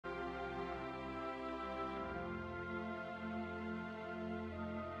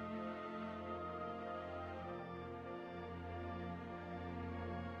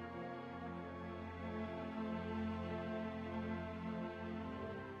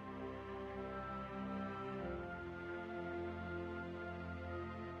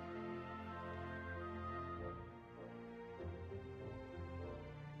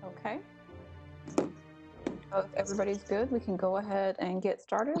Okay. If everybody's good, we can go ahead and get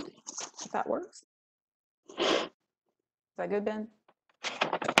started, if that works. Is that good, Ben?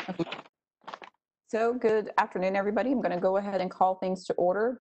 Okay. So good afternoon, everybody. I'm going to go ahead and call things to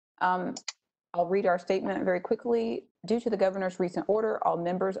order. I'll read our statement very quickly. Due to the governor's recent order, all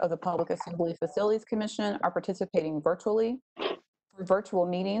members of the Public Assembly Facilities Commission are participating virtually. For virtual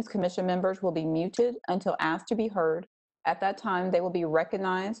meetings, commission members will be muted until asked to be heard. At that time, they will be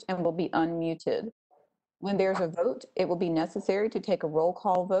recognized and will be unmuted. When there's a vote, it will be necessary to take a roll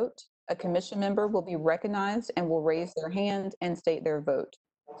call vote. A commission member will be recognized and will raise their hand and state their vote.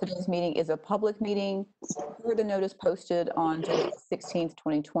 Today's meeting is a public meeting per the notice posted on July 16th,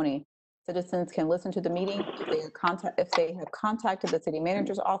 2020. Citizens can listen to the meeting if they have contacted the city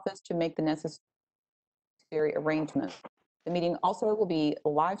manager's office to make the necessary arrangements. The meeting also will be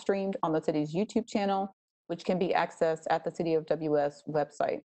live streamed on the city's YouTube channel, which can be accessed at the City of WS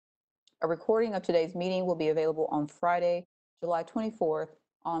website. A recording of today's meeting will be available on Friday, July 24th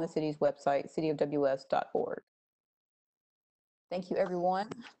on the city's website, cityofws.org. Thank you, everyone,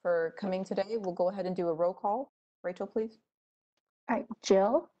 for coming today. We'll go ahead and do a roll call. Rachel, please. All right,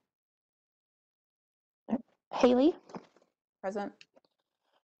 Jill. Haley. Present.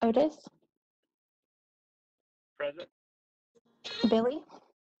 Otis. Present. Billy.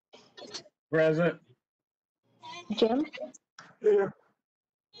 Present. Jim. Here.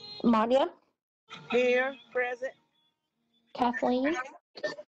 Manya. Here, present. Kathleen.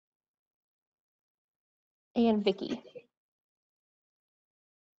 And Vicky.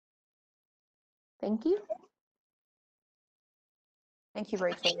 Thank you. Thank you,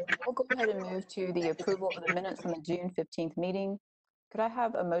 Rachel. We'll go ahead and move to the approval of the minutes from the June 15th meeting. Could I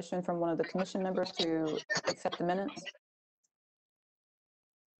have a motion from one of the commission members to accept the minutes?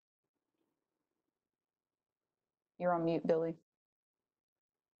 You're on mute, Billy.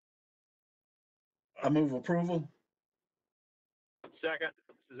 I move approval. Second,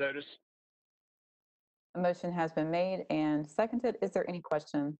 this is Otis. A motion has been made and seconded. Is there any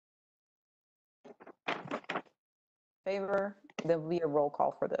question? Favor? There will be a roll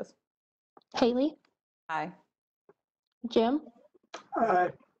call for this. Haley. Aye. Jim.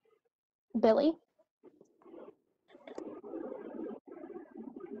 Aye. Billy.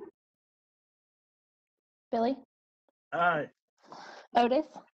 Billy. Aye. Otis.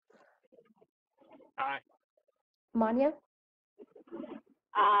 Aye. Manya.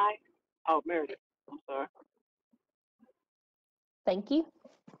 Aye. Oh, Meredith, I'm sorry. Thank you.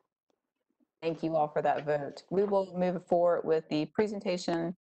 Thank you all for that vote. We will move forward with the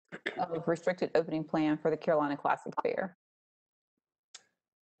presentation of restricted opening plan for the Carolina Classic Fair.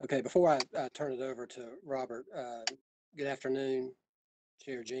 Okay, before I turn it over to Robert, good afternoon,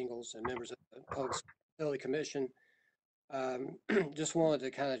 Chair Jingles and members of the Public Facility Commission. Just wanted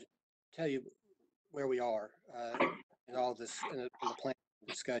to kind of tell you where we are in all this in the plan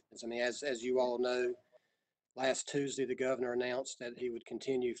discussions. I mean, as you all know, last Tuesday the governor announced that he would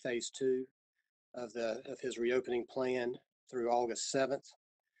continue phase 2 of his reopening plan through August 7th.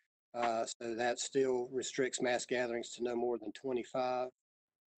 So that still restricts mass gatherings to no more than 25.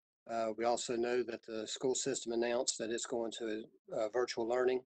 We also know that the school system announced that it's going to virtual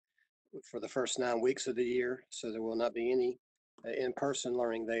learning for the first 9 weeks of the year, so there will not be any in-person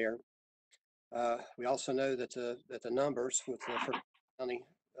learning there. We also know that the numbers with the county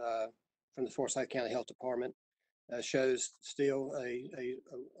from the Forsyth County Health Department shows still a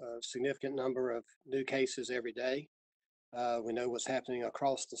significant number of new cases every day. We know what's happening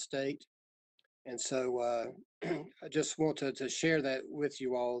across the state. And so I just want to share that with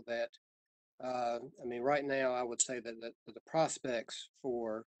you all that, I mean, right now, I would say that the prospects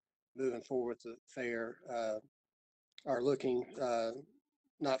for moving forward with the fair are looking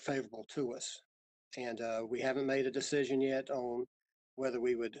not favorable to us. And we haven't made a decision yet on whether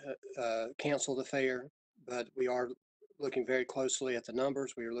we would cancel the fair, but we are looking very closely at the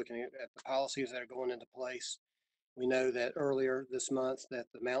numbers. We are looking at the policies that are going into place. We know that earlier this month that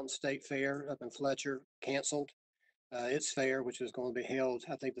the Mountain State Fair up in Fletcher canceled its fair, which was going to be held,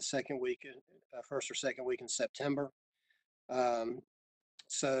 I think, the second week, first or second week in September.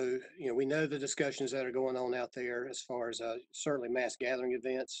 So, you know, we know the discussions that are going on out there as far as certainly mass gathering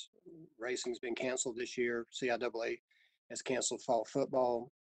events. Racing's been canceled this year. CIAA has canceled fall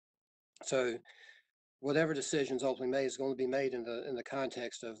football. So whatever decisions ultimately made is going to be made in the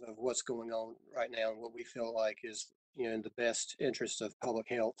context of what's going on right now and what we feel like is, you know, in the best interest of public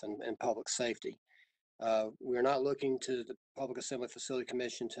health and public safety. We're not looking to the Public Assembly Facility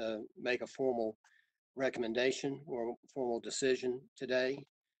Commission to make a formal recommendation or formal decision today,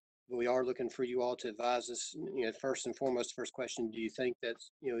 we are looking for you all to advise us, first and foremost, first question, do you think that,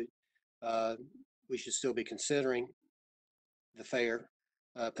 we should still be considering the fair,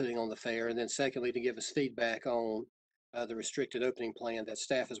 putting on the fair? And then secondly, to give us feedback on the restricted opening plan that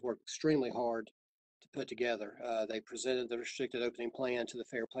staff has worked extremely hard to put together. They presented the restricted opening plan to the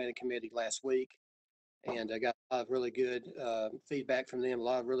Fair Planning Committee last week, and I got a lot of really good feedback from them, a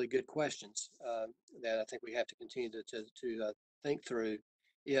lot of really good questions that I think we have to continue to think through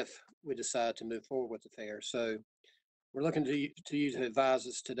if we decide to move forward with the fair. So we're looking to you to advise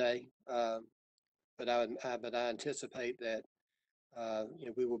us today, but I anticipate that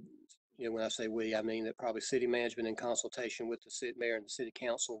we will. When I say we, I mean that probably city management in consultation with the city mayor and the city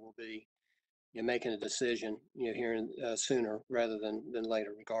council will be making a decision here sooner rather than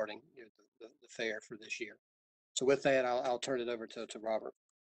later regarding the fair for this year. So with that, I'll turn it over to Robert.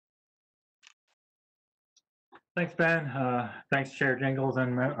 Thanks, Ben. Thanks, Chair Jingles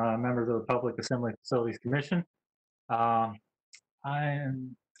and members of the Public Assembly Facilities Commission. I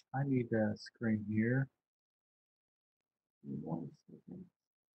need a screen here. 1 second.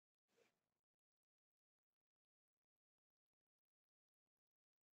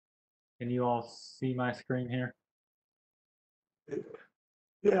 Can you all see my screen here?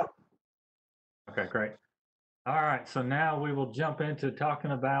 Yeah. Okay, great. All right, so now we will jump into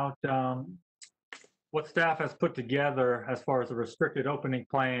talking about what staff has put together as far as a restricted opening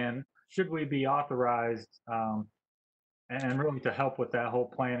plan. Should we be authorized and really to help with that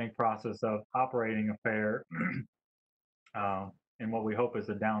whole planning process of operating a fair in what we hope is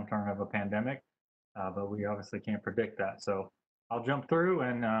a downturn of a pandemic, but we obviously can't predict that. So I'll jump through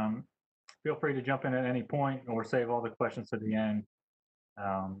and feel free to jump in at any point or save all the questions to the end,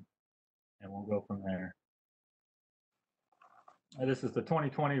 and we'll go from there. This is the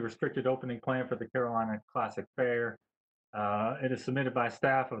 2020 restricted opening plan for the Carolina Classic Fair. It is submitted by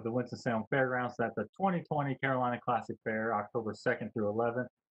staff of the Winston-Salem Fairgrounds that the 2020 Carolina Classic Fair, October 2nd through 11th,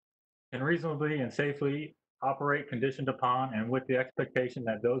 can reasonably and safely operate conditioned upon and with the expectation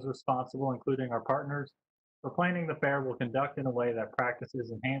that those responsible, including our partners, for planning the fair will conduct in a way that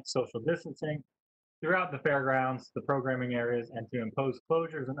practices enhanced social distancing throughout the fairgrounds, the programming areas, and to impose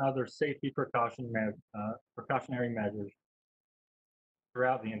closures and other safety precautionary measures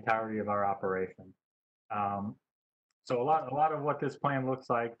throughout the entirety of our operation. So a lot of what this plan looks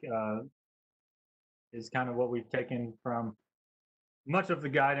like is kind of what we've taken from much of the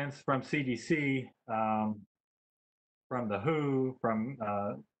guidance from CDC, from the WHO, from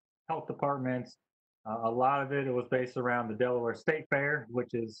health departments. A lot of it was based around the Delaware State Fair,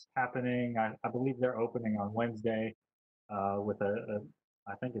 which is happening. I believe they're opening on Wednesday with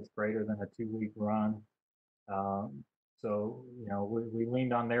I think it's greater than a 2-week run. So, we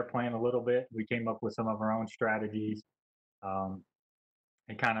leaned on their plan a little bit. We came up with some of our own strategies. And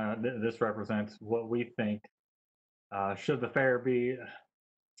kind of this represents what we think. Should the fair be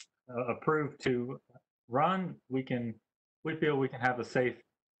approved to run, we feel we can have a safe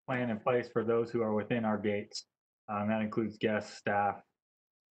plan in place for those who are within our gates. That includes guests, staff,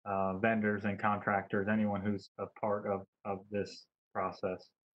 vendors, and contractors, anyone who's a part of this process.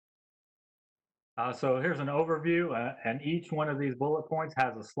 So here's an overview, and each one of these bullet points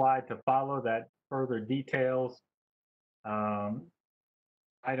has a slide to follow that further details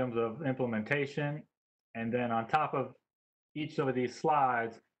items of implementation. And then on top of each of these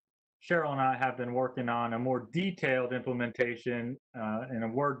slides, Cheryl and I have been working on a more detailed implementation in a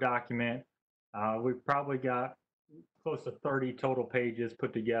Word document. We've probably got close to 30 total pages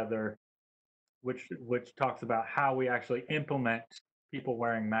put together, which talks about how we actually implement people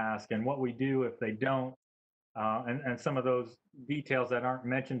wearing masks and what we do if they don't, and some of those details that aren't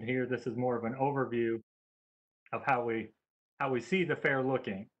mentioned here. This is more of an overview of how we see the fair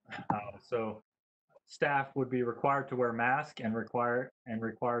looking. So staff would be required to wear masks and required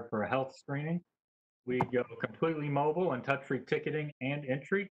for a health screening. We go completely mobile and touch-free ticketing and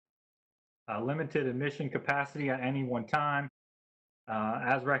entry. Limited admission capacity at any one time,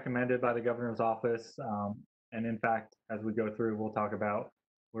 as recommended by the governor's office. And in fact, as we go through, we'll talk about,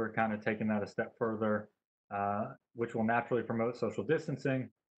 we're kind of taking that a step further, which will naturally promote social distancing.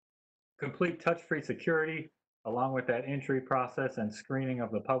 Complete touch-free security, along with that entry process and screening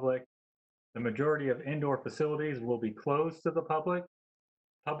of the public. The majority of indoor facilities will be closed to the public.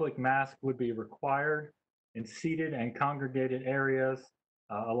 Public mask would be required in seated and congregated areas,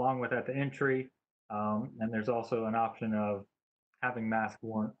 along with at the entry. And there's also an option of having masks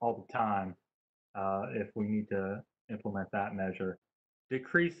worn all the time if we need to implement that measure.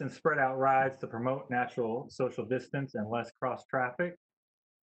 Decrease and spread out rides to promote natural social distance and less cross traffic.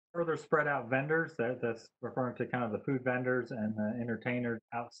 further spread out vendors. That's referring to kind of the food vendors and the entertainers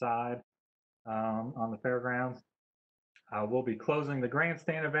outside on the fairgrounds. We'll be closing the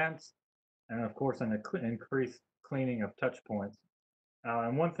grandstand events and, of course, an increased cleaning of touch points.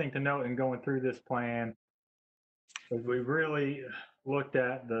 And one thing to note in going through this plan is we really looked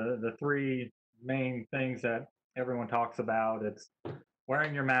at the three main things that everyone talks about. It's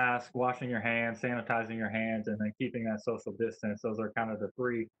wearing your mask, washing your hands, sanitizing your hands, and then keeping that social distance. Those are kind of the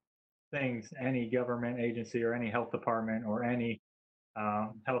three things any government agency or any health department or any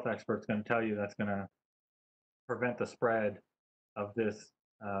health expert's going to tell you that's going to prevent the spread of this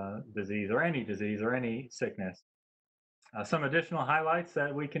disease or any sickness. Some additional highlights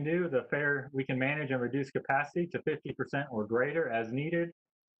that we can do: the fair, we can manage and reduce capacity to 50% or greater as needed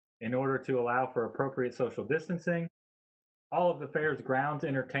in order to allow for appropriate social distancing. All of the fair's grounds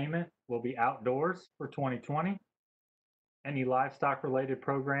entertainment will be outdoors for 2020. Any livestock related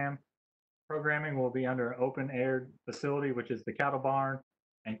programming will be under an open air facility, which is the cattle barn,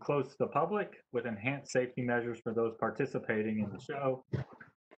 and closed to the public with enhanced safety measures for those participating in the show.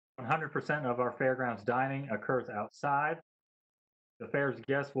 100% of our fairgrounds dining occurs outside. The fair's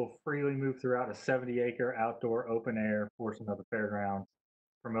guests will freely move throughout a 70-acre outdoor open air portion of the fairgrounds,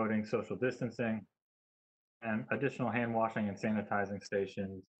 promoting social distancing and additional hand washing and sanitizing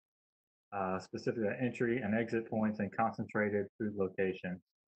stations, specifically at entry and exit points and concentrated food locations.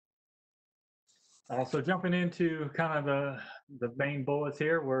 So jumping into kind of the main bullets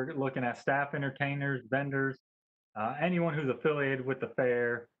here, we're looking at staff, entertainers, vendors, anyone who's affiliated with the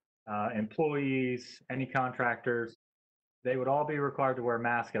fair, employees, any contractors. They would all be required to wear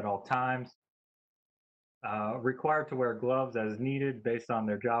masks at all times, required to wear gloves as needed based on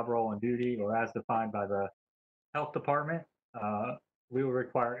their job role and duty or as defined by the health department. We will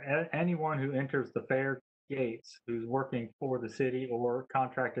require anyone who enters the fair gates who's working for the city or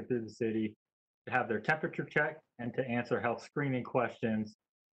contracted through the city to have their temperature checked and to answer health screening questions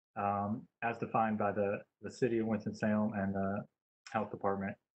as defined by the city of Winston-Salem and the health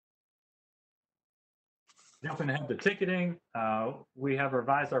department. Jumping ahead to ticketing, we have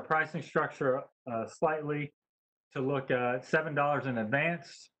revised our pricing structure slightly to look at $7 in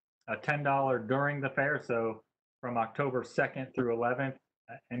advance, $10 during the fair. So from October 2nd through 11th,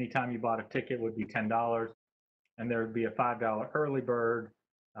 anytime you bought a ticket would be $10, and there would be a $5 early bird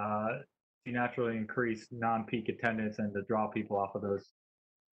to naturally increase non-peak attendance and to draw people off of those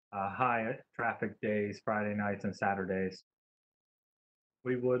high traffic days, Friday nights and Saturdays.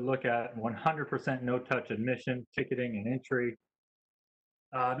 We would look at 100% no-touch admission, ticketing, and entry.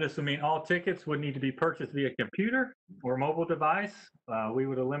 This would mean all tickets would need to be purchased via computer or mobile device. We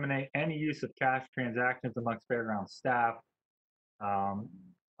would eliminate any use of cash transactions amongst fairground staff,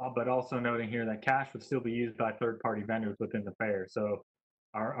 but also noting here that cash would still be used by third-party vendors within the fair. So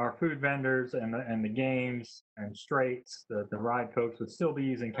our food vendors and the games and straights, the ride folks would still be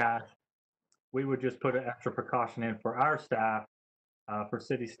using cash. We would just put an extra precaution in for our staff, for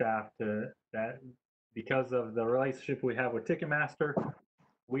city staff, that because of the relationship we have with Ticketmaster,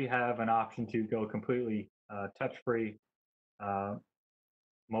 we have an option to go completely touch-free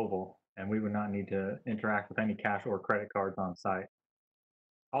mobile, and we would not need to interact with any cash or credit cards on site.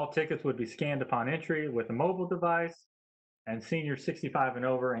 All tickets would be scanned upon entry with a mobile device, and seniors 65 and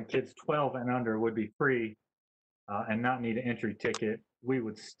over and kids 12 and under would be free and not need an entry ticket. We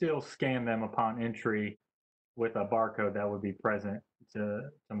would still scan them upon entry with a barcode that would be present to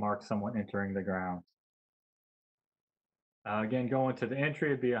mark someone entering the grounds. Again, going to the entry,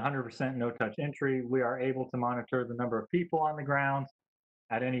 it'd be 100% no-touch entry. We are able to monitor the number of people on the grounds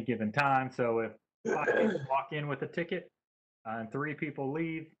at any given time. So if 5 people walk in with a ticket and 3 people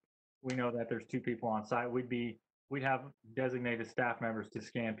leave, we know that there's 2 people on site. We'd have designated staff members to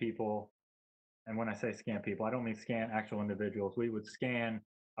scan people. And when I say scan people, I don't mean scan actual individuals. We would scan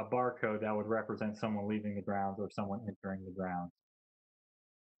a barcode that would represent someone leaving the grounds or someone entering the grounds.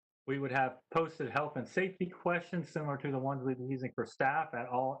 We would have posted health and safety questions similar to the ones we've been using for staff at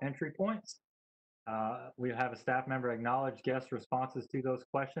all entry points. We have a staff member acknowledge guest responses to those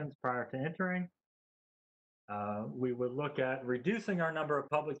questions prior to entering. We would look at reducing our number of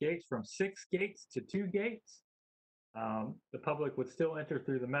public gates from 6 gates to 2 gates. The public would still enter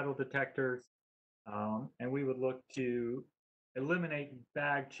through the metal detectors, and we would look to eliminate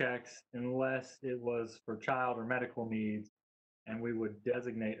bag checks unless it was for child or medical needs, and we would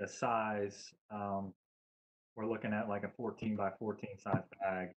designate a size. We're looking at like a 14 by 14 size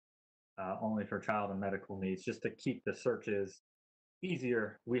bag, only for child and medical needs, just to keep the searches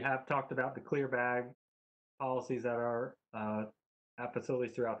easier. We have talked about the clear bag policies that are at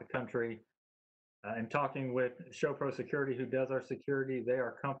facilities throughout the country. In talking with ShowPro Security, who does our security, they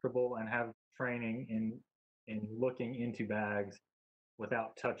are comfortable and have training in looking into bags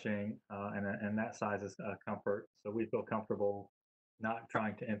without touching, and that size is a comfort. So we feel comfortable not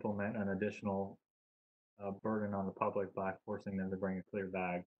trying to implement an additional burden on the public by forcing them to bring a clear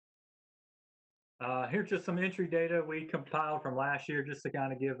bag. Here's just some entry data we compiled from last year, just to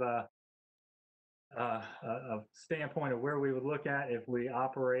kind of give a standpoint of where we would look at if we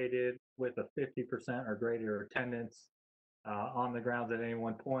operated with a 50% or greater attendance on the grounds at any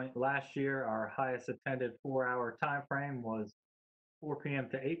one point. Last year, our highest attended 4-hour time frame was 4 p.m.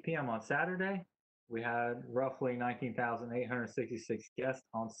 to 8 p.m. on Saturday. We had roughly 19,866 guests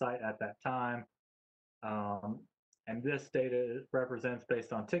on site at that time. And this data represents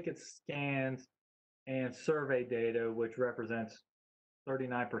based on ticket scans and survey data, which represents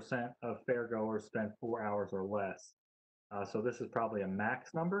 39% of fairgoers spend 4 hours or less. So this is probably a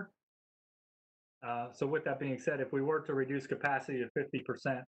max number. So with that being said, if we were to reduce capacity to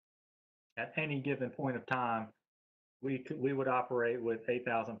 50% at any given point of time, we would operate with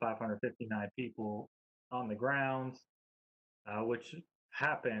 8,559 people on the grounds, which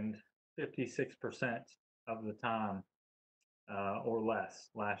happened 56% of the time or less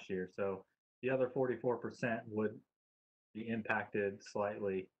last year. So the other 44% would be impacted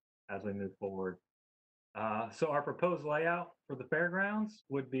slightly as we move forward. So our proposed layout for the fairgrounds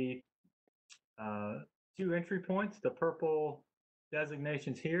would be 2 entry points. The purple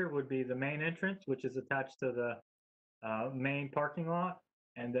designations here would be the main entrance, which is attached to the main parking lot.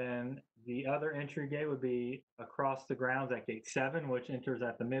 And then the other entry gate would be across the grounds at gate 7, which enters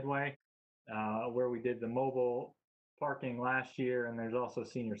at the midway, where we did the mobile parking last year. And there's also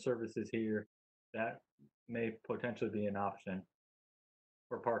senior services here that may potentially be an option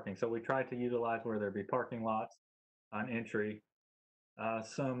for parking. So we tried to utilize where there'd be parking lots on entry.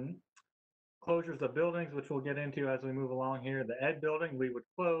 Some closures of buildings, which we'll get into as we move along here. The Ed building, we would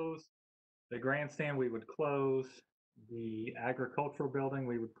close. The grandstand, we would close. The agricultural building,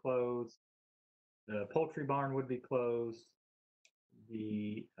 we would close. The poultry barn would be closed.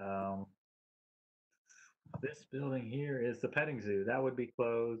 The this building here is the petting zoo. That would be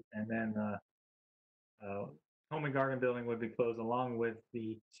closed. And then the Home and Garden building would be closed, along with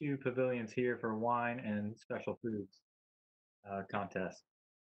the 2 pavilions here for wine and special foods contest.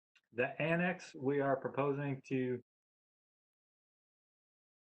 The annex, we are proposing to,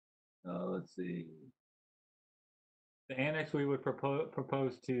 let's see. The annex we would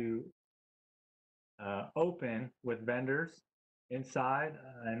propose to open with vendors inside,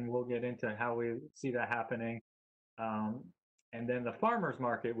 and we'll get into how we see that happening. And then the farmers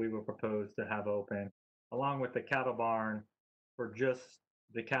market we would propose to have open, along with the cattle barn for just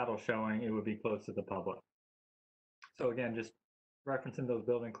the cattle showing. It would be closed to the public. So again, just referencing those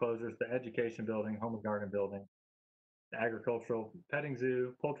building closures: the education building, home and garden building, the agricultural, petting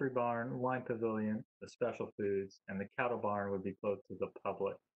zoo, poultry barn, wine pavilion, the special foods, and the cattle barn would be closed to the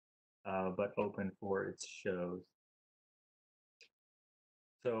public, but open for its shows.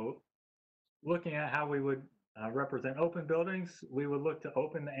 So looking at how we would represent open buildings, we would look to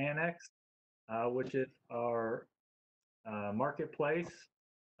open the annex, which is our marketplace.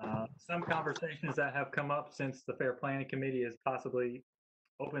 Some conversations that have come up since the Fair Planning Committee is possibly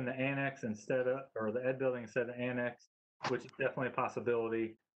open the annex instead of, or the Ed building instead of annex, which is definitely a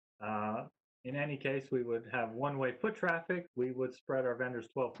possibility. In any case, we would have one-way foot traffic. We would spread our vendors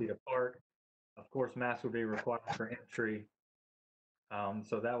 12 feet apart. Of course, masks would be required for entry.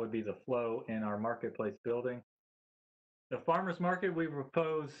 So that would be the flow in our marketplace building. The farmers market, we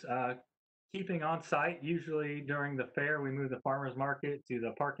propose keeping on site. Usually during the fair, we move the farmers market to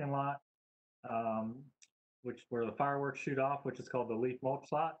the parking lot, where the fireworks shoot off, which is called the leaf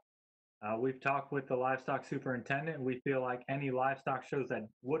mulch lot. We've talked with the livestock superintendent. We feel like any livestock shows that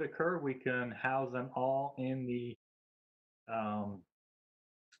would occur, we can house them all in the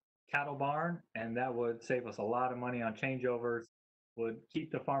cattle barn, and that would save us a lot of money on changeovers. Would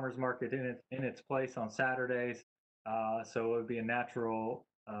keep the farmers market in its place on Saturdays, so it would be a natural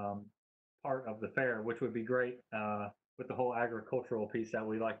part of the fair, which would be great with the whole agricultural piece that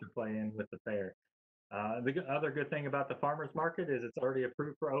we like to play in with the fair. The other good thing about the farmers market is it's already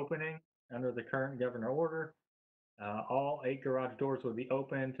approved for opening under the current governor order. All 8 garage doors would be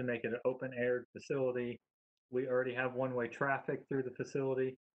open to make it an open-air facility. We already have one-way traffic through the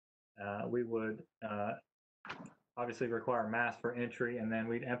facility. We would obviously require masks for entry, and then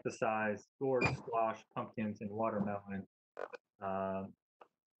we'd emphasize gourds, squash, pumpkins, and watermelon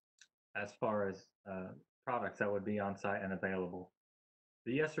as far as products that would be on site and available.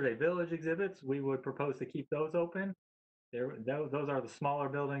 The Yesterday Village exhibits, we would propose to keep those open. Those are the smaller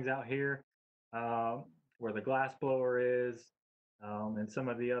buildings out here. where the glass blower is, and some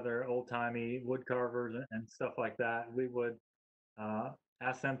of the other old-timey wood carvers and stuff like that. We would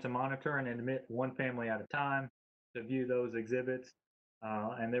ask them to monitor and admit one family at a time to view those exhibits.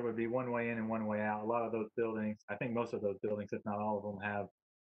 And there would be one way in and one way out. A lot of those buildings, I think most of those buildings, if not all of them, have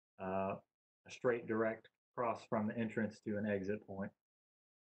a straight direct cross from the entrance to an exit point.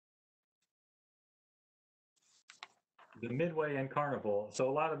 The Midway and Carnival. So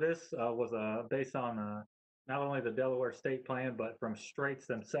a lot of this was based on not only the Delaware State Plan, but from Straits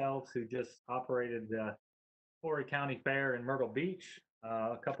themselves, who just operated the Horry County Fair in Myrtle Beach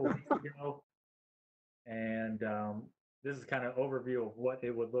a couple weeks ago. And this is kind of overview of what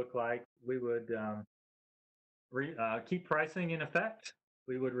it would look like. We would keep pricing in effect.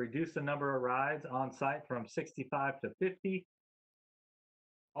 We would reduce the number of rides on site from 65 to 50,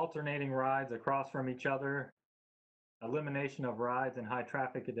 alternating rides across from each other, elimination of rides in high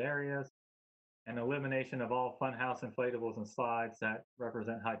trafficked areas, and elimination of all funhouse inflatables and slides that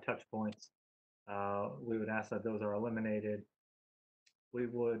represent high touch points. We would ask that those are eliminated. We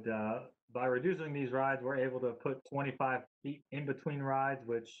would, by reducing these rides, we're able to put 25 feet in between rides,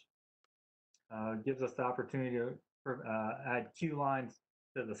 which gives us the opportunity to add queue lines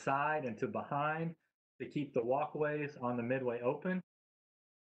to the side and to behind to keep the walkways on the Midway open.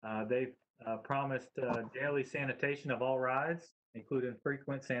 They've promised daily sanitation of all rides, including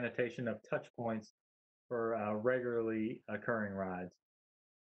frequent sanitation of touch points for regularly occurring rides.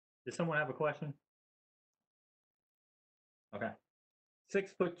 Does someone have a question? Okay.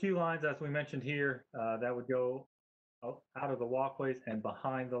 6-foot queue lines, as we mentioned here, that would go out of the walkways and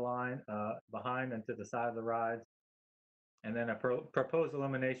behind the line, behind and to the side of the rides. And then a proposed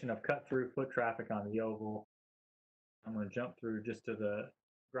elimination of cut-through foot traffic on the oval. I'm going to jump through just to the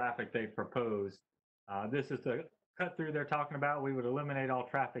graphic they proposed. This is the cut-through they're talking about. We would eliminate all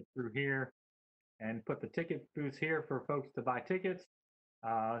traffic through here and put the ticket booths here for folks to buy tickets.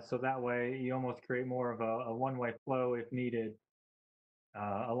 So that way you almost create more of a one-way flow if needed,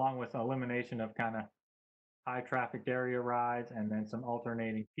 along with elimination of kind of high trafficked area rides and then some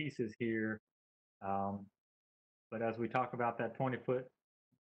alternating pieces here. But as we talk about that 20-foot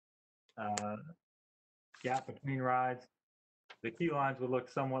gap between rides, the queue lines would look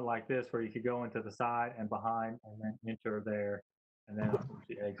somewhat like this, where you could go into the side and behind and then enter there, and then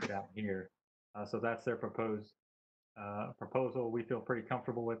you exit out here. So that's their proposal. We feel pretty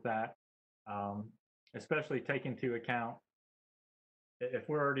comfortable with that, especially taking into account if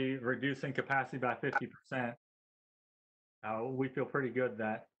we're already reducing capacity by 50%, we feel pretty good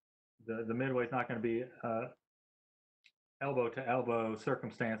that the Midway is not going to be elbow to elbow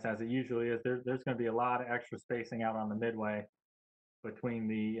circumstance as it usually is. There's going to be a lot of extra spacing out on the Midway between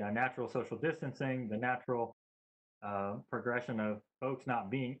the natural social distancing, the natural progression of folks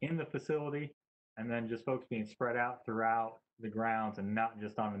not being in the facility, and then just folks being spread out throughout the grounds and not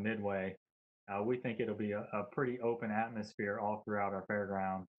just on the Midway. We think it'll be a pretty open atmosphere all throughout our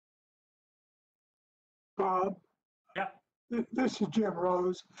fairground. Bob? Yeah. This is Jim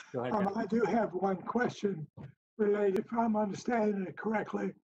Rose. Go ahead. I do have one question related, if I'm understanding it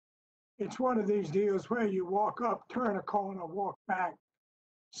correctly. It's one of these deals where you walk up, turn a corner, walk back.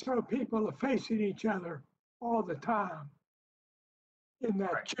 So people are facing each other all the time in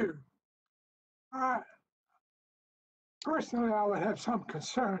that queue. Personally, I would have some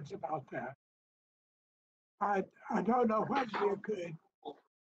concerns about that. I don't know whether you could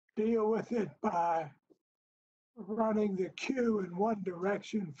deal with it by running the queue in one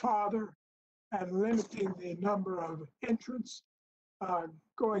direction farther and limiting the number of entrants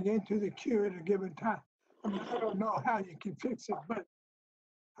going into the queue at a given time. I mean, I don't know how you can fix it, but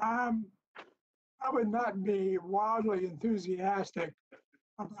I would not be wildly enthusiastic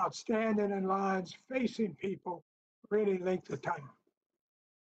about standing in lines facing people for any length of time.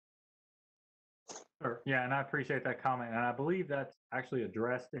 Sure. Yeah, and I appreciate that comment. And I believe that's actually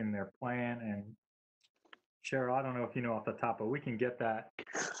addressed in their plan. And Cheryl, I don't know if you know off the top, but we can get that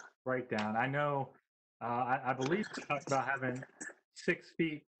breakdown. I know, I believe we talked about having 6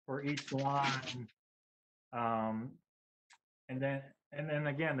 feet for each line. And then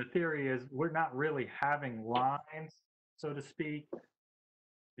again, the theory is we're not really having lines, so to speak,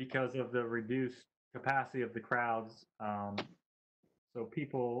 because of the reduced capacity of the crowds. So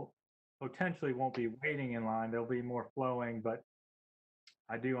people potentially won't be waiting in line. They'll be more flowing, but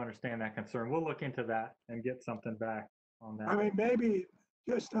I do understand that concern. We'll look into that and get something back on that. I mean, maybe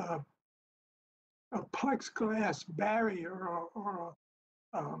just a plexiglass barrier or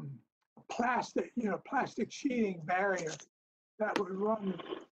a plastic, plastic sheeting barrier that would run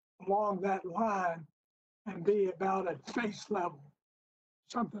along that line and be about at face level,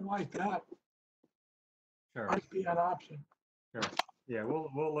 something like that. Sure. might be an option. Sure. Yeah,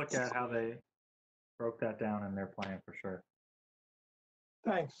 we'll look at how they broke that down in their plan for sure.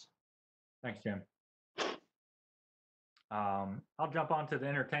 Thanks. Thanks, Jim. I'll jump onto the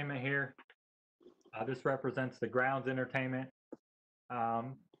entertainment here. This represents the grounds entertainment.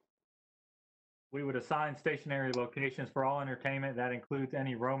 We would assign stationary locations for all entertainment. That includes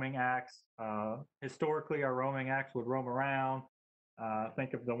any roaming acts. Historically, our roaming acts would roam around.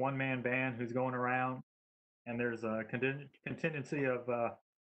 Think of the one-man band who's going around, and there's a contingency of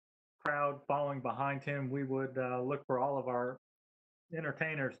crowd following behind him. We would look for all of our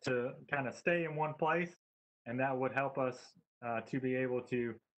entertainers to kind of stay in one place, and that would help us to be able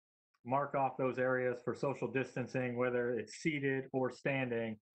to mark off those areas for social distancing, whether it's seated or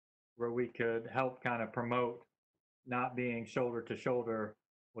standing, where we could help kind of promote not being shoulder to shoulder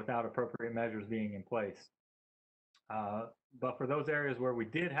without appropriate measures being in place. But for those areas where we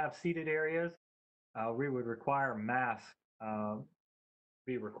did have seated areas, we would require masks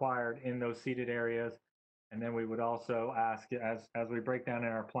be required in those seated areas. And then we would also ask, as we break down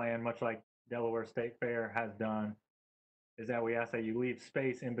in our plan, much like Delaware State Fair has done, is that we ask that you leave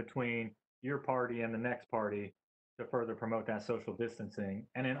space in between your party and the next party to further promote that social distancing.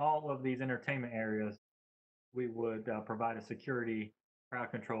 And in all of these entertainment areas, we would provide a security crowd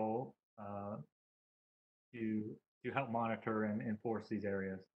control to help monitor and enforce these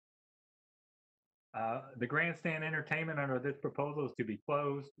areas. The grandstand entertainment under this proposal is to be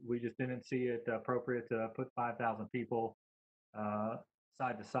closed. We just didn't see it appropriate to put 5,000 people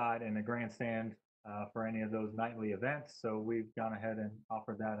side to side in the grandstand for any of those nightly events. So we've gone ahead and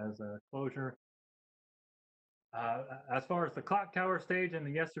offered that as a closure. As far as the clock tower stage and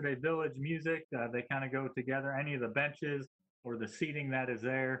the Yesterday Village music, they kind of go together. Any of the benches or the seating that is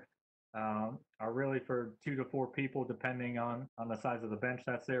there are really for 2 to 4 people, depending on the size of the bench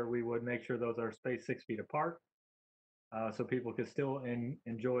that's there. We would make sure those are spaced 6 feet apart, so people could still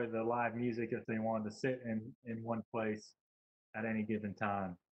enjoy the live music if they wanted to sit in one place at any given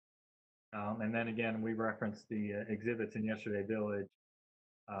time. And then again, we referenced the exhibits in Yesterday Village,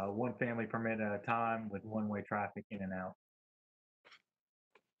 1 family permit at a time with one-way traffic in and out.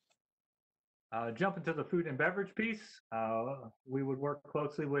 Jumping to the food and beverage piece, we would work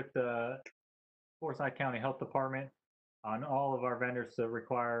closely with the Forsyth County Health Department on all of our vendors to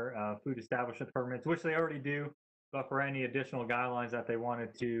require food establishment permits, which they already do, but for any additional guidelines that they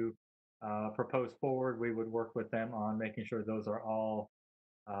wanted to propose forward, we would work with them on making sure those are all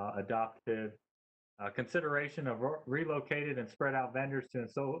adopted. Consideration of relocated and spread out vendors to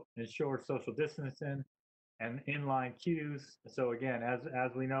ensure social distancing and inline queues. So again,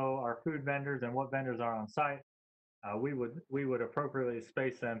 as we know, our food vendors and what vendors are on site, we would appropriately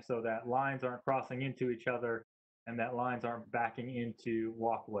space them so that lines aren't crossing into each other and that lines aren't backing into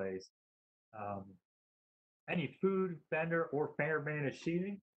walkways. Any food vendor or fair banded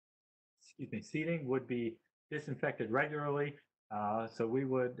seating would be disinfected regularly. So we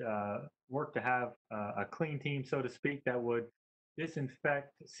would work to have a clean team, so to speak, that would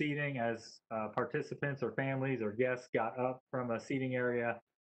disinfect seating as participants or families or guests got up from a seating area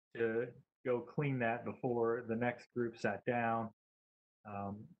to go clean that before the next group sat down.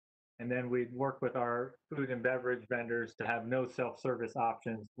 And then we'd work with our food and beverage vendors to have no self-service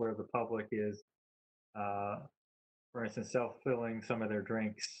options where the public is, for instance, self-filling some of their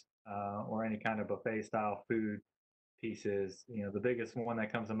drinks or any kind of buffet style food pieces. You know, the biggest one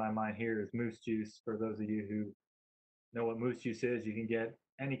that comes to my mind here is moose juice. For those of you who know what moose juice is, you can get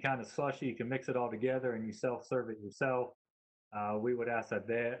any kind of slushy, you can mix it all together and you self-serve it yourself. We would ask that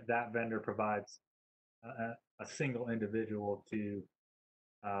that vendor provides a single individual to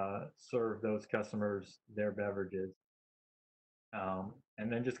serve those customers their beverages.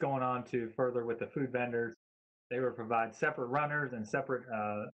 And then just going on to further with the food vendors, they would provide separate runners and separate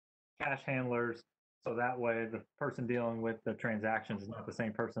cash handlers. So that way the person dealing with the transactions is not the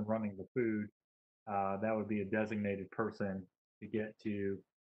same person running the food. That would be a designated person to get to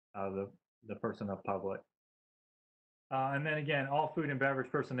the person of public. And then again, all food and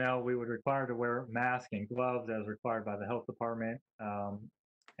beverage personnel, we would require to wear masks and gloves as required by the health department.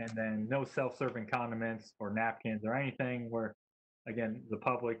 And then no self-serving condiments or napkins or anything where, again, the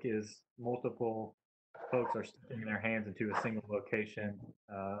public is multiple folks are sticking their hands into a single location,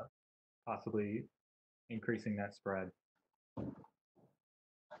 possibly increasing that spread.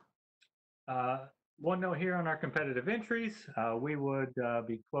 One note here on our competitive entries, we would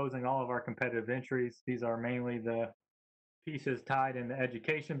be closing all of our competitive entries. These are mainly the pieces tied in the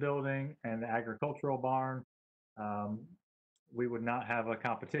education building and the agricultural barn. We would not have a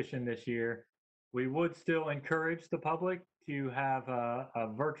competition this year. We would still encourage the public to have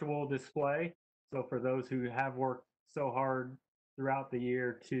a virtual display. So for those who have worked so hard throughout the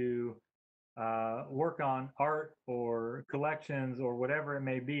year to work on art or collections or whatever it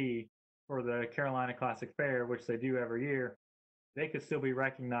may be for the Carolina Classic Fair, which they do every year, they could still be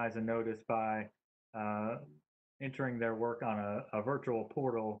recognized and noticed by entering their work on a virtual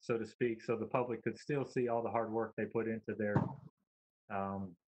portal, so to speak, so the public could still see all the hard work they put into their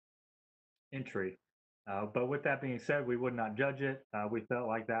entry. But with that being said, we would not judge it. We felt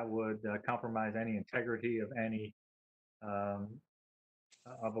like that would compromise any integrity of any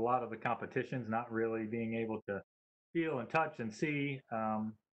of a lot of the competitions, not really being able to feel and touch and see.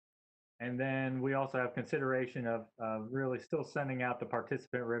 And then we also have consideration of really still sending out the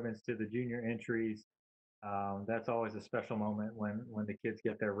participant ribbons to the junior entries. That's always a special moment when the kids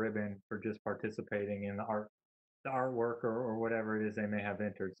get their ribbon for just participating in the artwork or whatever it is they may have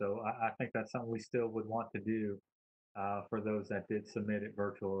entered. So I think that's something we still would want to do for those that did submit it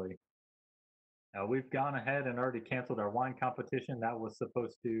virtually. We've gone ahead and already canceled our wine competition. That was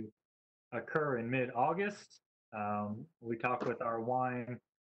supposed to occur in mid-August. We talked with our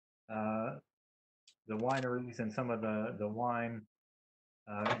the wineries and some of the wine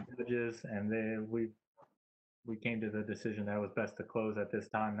judges, and we came to the decision that it was best to close at this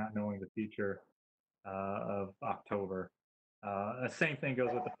time, not knowing the future of October. The same thing goes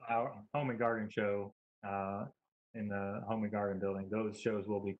with the Home and Garden show in the Home and Garden building. Those shows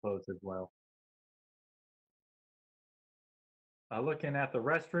will be closed as well. Looking at the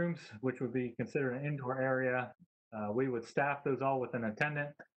restrooms, which would be considered an indoor area, we would staff those all with an attendant.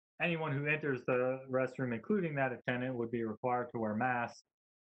 Anyone who enters the restroom, including that attendant, would be required to wear masks.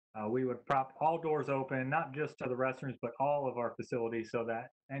 We would prop all doors open, not just to the restrooms, but all of our facilities, so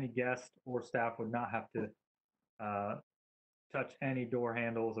that any guest or staff would not have to touch any door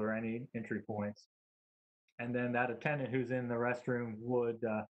handles or any entry points. And then that attendant who's in the restroom would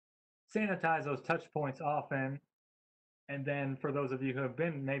sanitize those touch points often. And then for those of you who have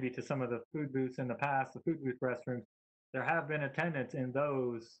been maybe to some of the food booths in the past, the food booth restrooms, there have been attendants in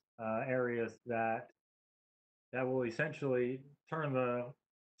those areas that will essentially turn the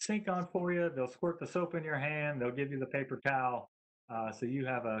sink on for you. They'll squirt the soap in your hand. They'll give you the paper towel. So you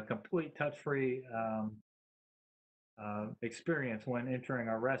have a complete touch-free experience when entering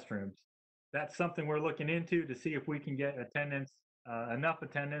our restrooms. That's something we're looking into to see if we can get attendance, enough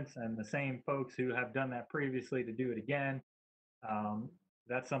attendance, and the same folks who have done that previously to do it again.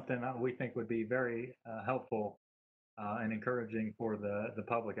 That's something that we think would be very helpful and encouraging for the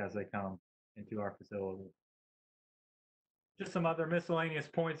public as they come into our facility. Just some other miscellaneous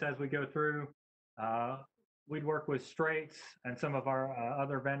points as we go through. We'd work with Straits and some of our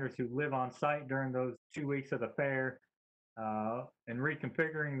other vendors who live on site during those 2 weeks of the fair and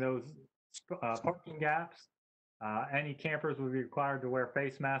reconfiguring those parking gaps. Any campers would be required to wear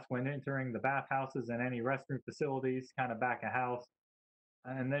face masks when entering the bathhouses and any restroom facilities, kind of back of house.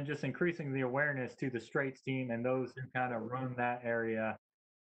 And then just increasing the awareness to the Straits team and those who kind of run that area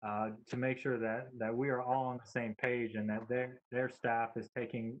to make sure that we are all on the same page and that their staff is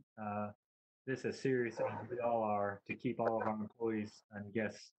taking this as serious as we all are to keep all of our employees and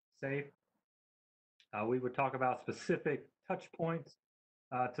guests safe. We would talk about specific touch points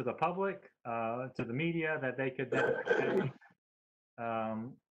to the public, to the media that they could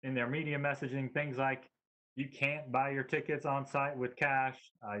in their media messaging, things like you can't buy your tickets on site with cash.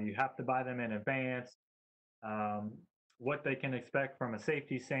 You have to buy them in advance. What they can expect from a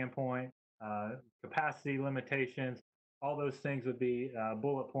safety standpoint, capacity limitations, all those things would be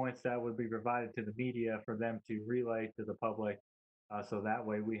bullet points that would be provided to the media for them to relay to the public. So that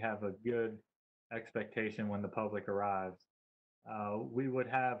way we have a good expectation when the public arrives. We would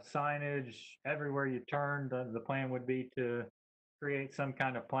have signage everywhere you turn. The plan would be to create some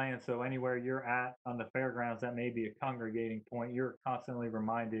kind of plan. So anywhere you're at on the fairgrounds, that may be a congregating point, you're constantly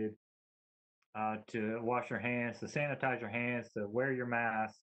reminded to wash your hands, to sanitize your hands, to wear your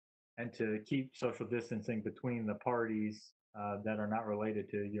mask, and to keep social distancing between the parties that are not related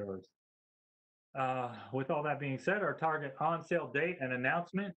to yours. With all that being said, our target on sale date and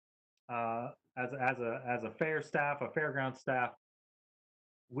announcement as a fair staff, a fairground staff,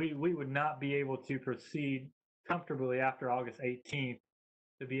 we would not be able to proceed comfortably after August 18th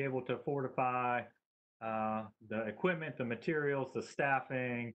to be able to fortify the equipment, the materials, the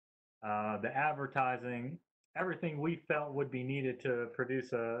staffing, the advertising, everything we felt would be needed to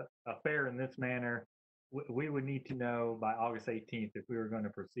produce a fair in this manner. We would need to know by August 18th if we were going to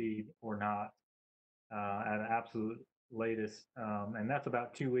proceed or not at an absolute latest. And that's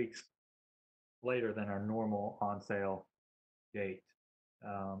about 2 weeks later than our normal on sale date.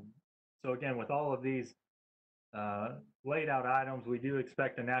 So again, with all of these laid out items, we do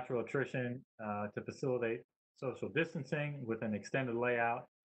expect a natural attrition to facilitate social distancing with an extended layout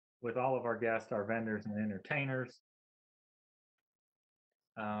with all of our guests, our vendors, and entertainers.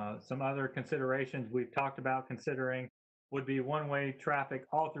 Some other considerations we've talked about considering would be one-way traffic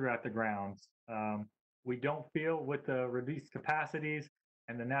all throughout the grounds. We don't feel with the reduced capacities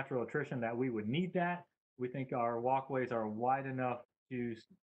and the natural attrition that we would need that. We think our walkways are wide enough to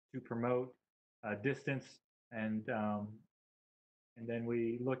promote distance, and then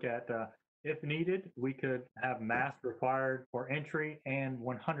we look at if needed, we could have masks required for entry and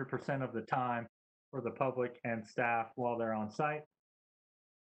 100% of the time for the public and staff while they're on site.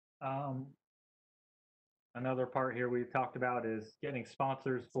 Another part here we've talked about is getting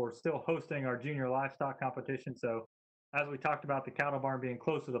sponsors for still hosting our junior livestock competition. So as we talked about the cattle barn being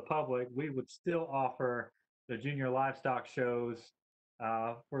close to the public, we would still offer the junior livestock shows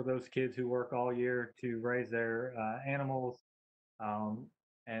for those kids who work all year to raise their animals,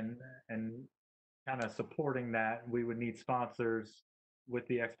 and kind of supporting that. We would need sponsors with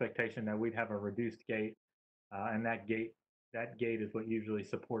the expectation that we'd have a reduced gate, and that gate is what usually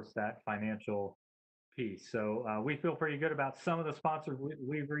supports that financial piece. So we feel pretty good about some of the sponsors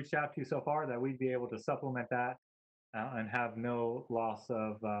we've reached out to so far, that we'd be able to supplement that and have no loss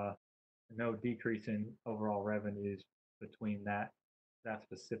of, no decrease in overall revenues between that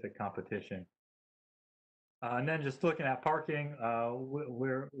specific competition. And then just looking at parking,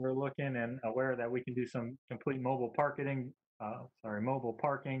 we're looking and aware that we can do some complete mobile parking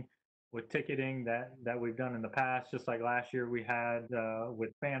with ticketing that we've done in the past, just like last year we had with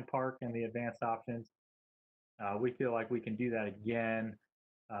Fan Park and the advanced options. We feel like we can do that again.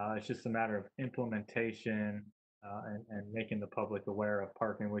 It's just a matter of implementation and making the public aware of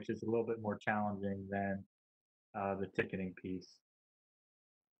parking, which is a little bit more challenging than the ticketing piece.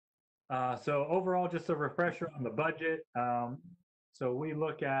 So overall, just a refresher on the budget. So we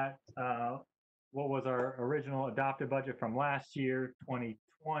look at what was our original adopted budget from last year,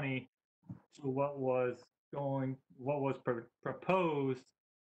 2020, to what was proposed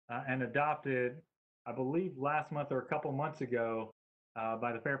and adopted, I believe last month or a couple months ago,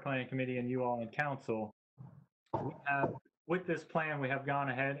 by the Fair Planning Committee and you all in council. With this plan, we have gone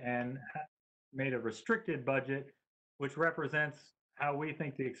ahead and made a restricted budget, which represents how we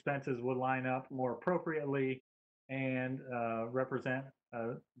think the expenses would line up more appropriately and represent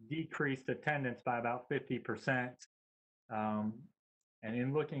a decreased attendance by about 50%. And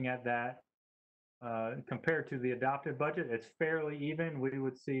in looking at that, compared to the adopted budget, it's fairly even. We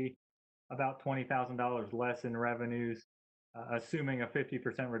would see about $20,000 less in revenues, assuming a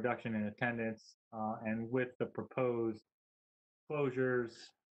 50% reduction in attendance, and with the proposed closures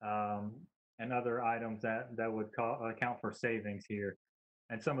and other items that would account for savings here.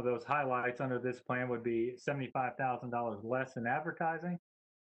 And some of those highlights under this plan would be $75,000 less in advertising,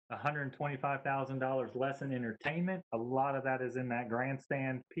 $125,000 less in entertainment. A lot of that is in that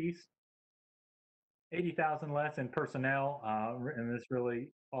grandstand piece. $80,000 less in personnel, and this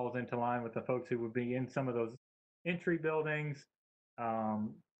really falls into line with the folks who would be in some of those entry buildings.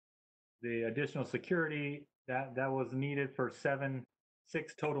 The additional security that was needed for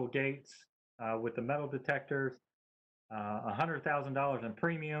 6 total gates with the metal detectors. $100,000 in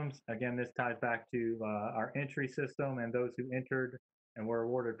premiums. Again, this ties back to our entry system and those who entered and were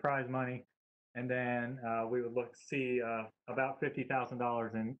awarded prize money. And then we would look to see about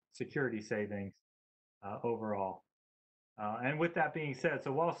 $50,000 in security savings overall. And with that being said,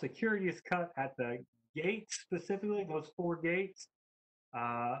 so while security is cut at the gates, specifically those 4 gates,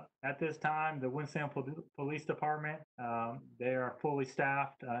 at this time, the Winston-Salem Police Department, they are fully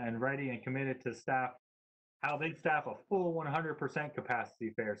staffed and ready and committed to staff how they staff a full 100% capacity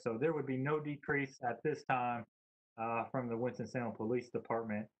fair. So there would be no decrease at this time from the Winston-Salem Police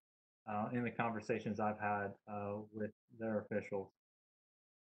Department in the conversations I've had with their officials.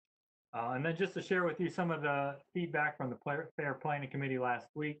 And then just to share with you some of the feedback from the Fair Planning Committee last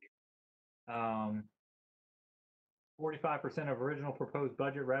week. 45% of original proposed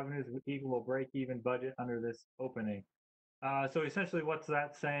budget revenues would equal a break-even budget under this opening. So essentially what's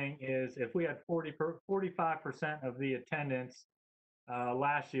that saying is if we had 45% of the attendance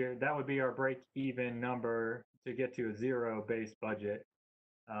last year, that would be our break-even number to get to a zero-based budget.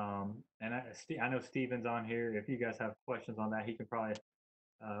 And I know Steven's on here. If you guys have questions on that, he can probably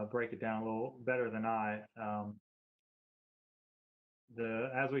break it down a little better than I.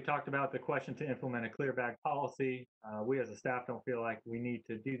 As we talked about, the question to implement a clear bag policy, we as a staff don't feel like we need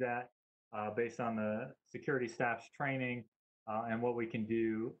to do that based on the security staff's training and what we can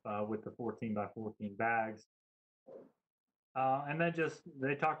do with the 14 by 14 bags. And then just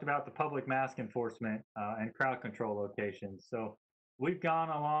they talked about the public mask enforcement and crowd control locations. So we've gone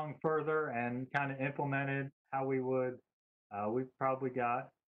along further and kind of implemented how we would. We've probably got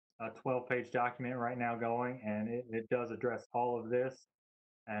a 12-page document right now going, and it does address all of this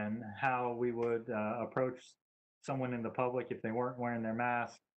and how we would approach someone in the public if they weren't wearing their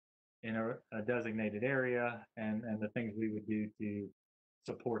mask in a designated area, and the things we would do to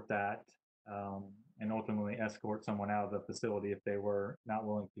support that, and ultimately escort someone out of the facility if they were not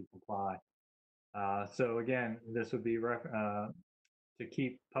willing to comply. So again, this would be to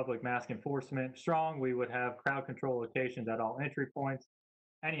keep public mask enforcement strong. We would have crowd control locations at all entry points,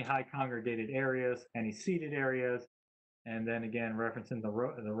 any high congregated areas, any seated areas, and then again referencing the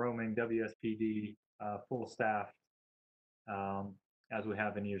roaming WSPD full staff, as we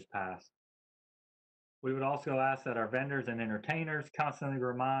have in years past. We would also ask that our vendors and entertainers constantly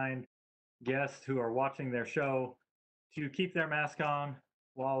remind guests who are watching their show to keep their mask on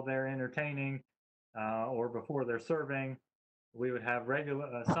while they're entertaining or before they're serving. We would have regular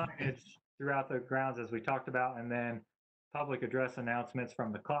signage throughout the grounds as we talked about, and then public address announcements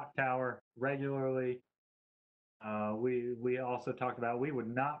from the clock tower regularly. We also talked about we would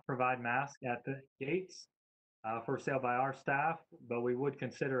not provide masks at the gates for sale by our staff, but we would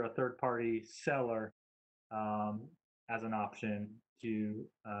consider a third-party seller as an option to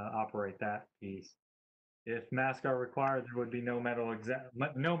operate that piece. If masks are required, there would be no medical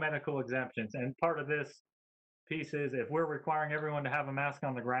exemptions. And part of this piece is if we're requiring everyone to have a mask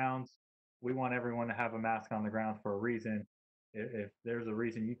on the grounds, we want everyone to have a mask on the grounds for a reason. If there's a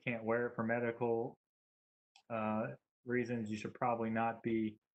reason you can't wear it for medical reasons, you should probably not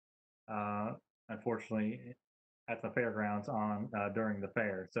be, unfortunately, at the fairgrounds on during the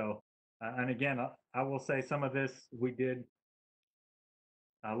fair. So, and again, I will say some of this we did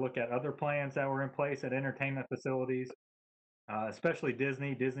look at other plans that were in place at entertainment facilities, especially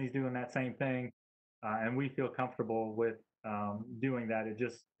Disney. Disney's doing that same thing, and we feel comfortable with doing that. It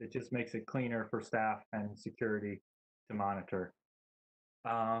just makes it cleaner for staff and security to monitor.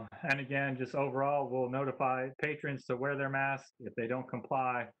 And again, just overall, we'll notify patrons to wear their masks. If they don't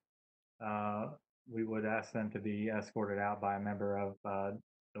comply, we would ask them to be escorted out by a member of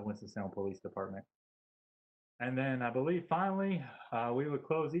the Winston-Salem Police Department. And then I believe finally, we would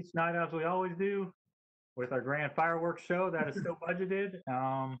close each night as we always do with our grand fireworks show that is still budgeted,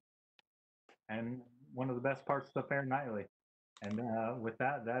 and one of the best parts of the fair nightly. And with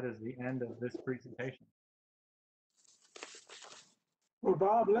that, that is the end of this presentation. Well,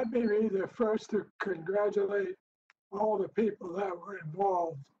 Bob, let me be the first to congratulate all the people that were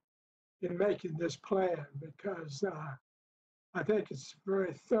involved in making this plan, because I think it's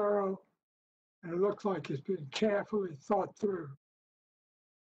very thorough and it looks like it's been carefully thought through.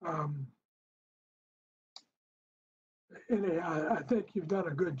 Anyhow, I think you've done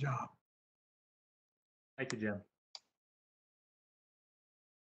a good job. Thank you, Jim.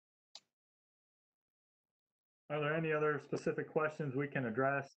 Are there any other specific questions we can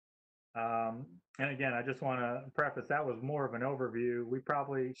address? And again, I just want to preface that was more of an overview. We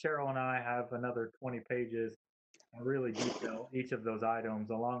probably, Cheryl and I, have another 20 pages and really detail each of those items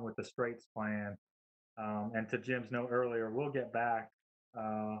along with the straits plan. And to Jim's note earlier, we'll get back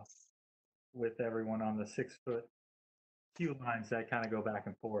with everyone on the 6-foot queue lines that kind of go back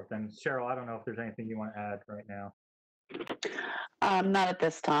and forth. And Cheryl, I don't know if there's anything you want to add right now. Not at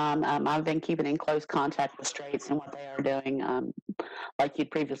this time. I've been keeping in close contact with Straits and what they are doing. Like you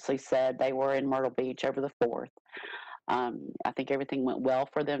previously said, they were in Myrtle Beach over the 4th. I think everything went well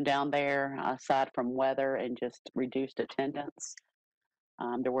for them down there, aside from weather and just reduced attendance.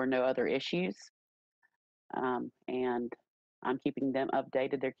 There were no other issues. And I'm keeping them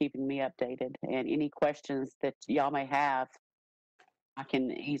updated. They're keeping me updated. And any questions that y'all may have, I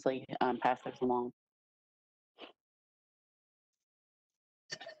can easily pass those along.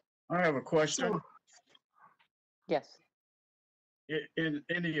 I have a question. Yes. In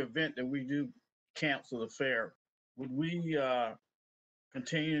the event that we do cancel the fair, would we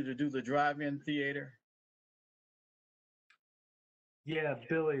continue to do the drive-in theater? Yeah,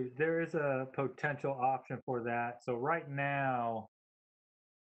 Billy, there is a potential option for that. So right now,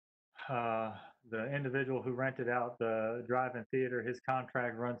 the individual who rented out the drive-in theater, his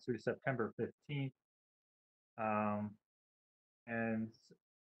contract runs through September 15th. And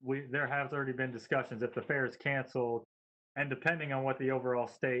there has already been discussions if the fair is canceled, and depending on what the overall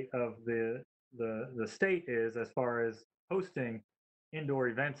state of the state is as far as hosting indoor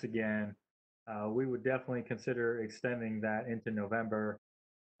events again, we would definitely consider extending that into November.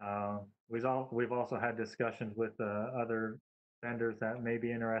 We've also had discussions with other vendors that may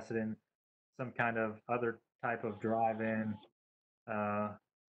be interested in some kind of other type of drive-in,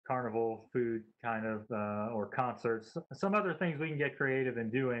 carnival food kind of, or concerts, some other things we can get creative in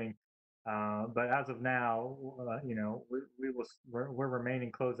doing. But as of now, we're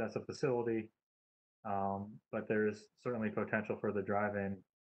remaining closed as a facility. But there is certainly potential for the drive-in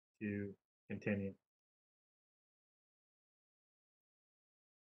to continue.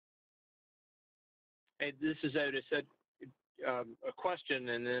 Hey, this is Otis. A question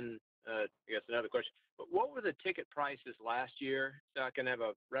and then I guess another question. But what were the ticket prices last year, so I can have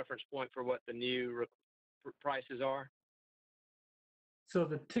a reference point for what the new prices are? So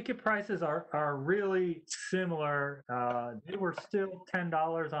the ticket prices are really similar. They were still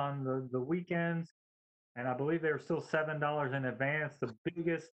 $10 on the weekends, and I believe they were still $7 in advance. The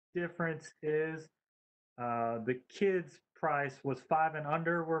biggest difference is the kids' price was 5 and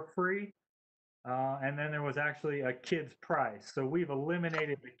under were free, and then there was actually a kids' price. So we've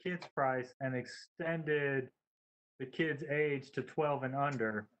eliminated the kids' price and extended the kids' age to 12 and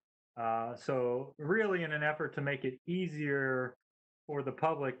under. So really in an effort to make it easier for the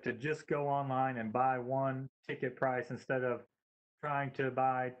public to just go online and buy one ticket price instead of trying to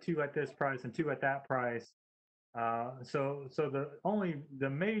buy 2 at this price and 2 at that price. So the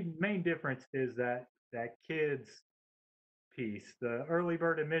main difference is that kids piece. The early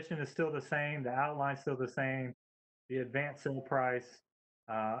bird admission is still the same. The outline's still the same. The advanced sale price,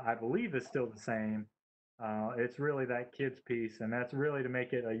 I believe, is still the same. It's really that kids piece, and that's really to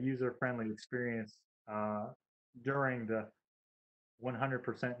make it a user-friendly experience during the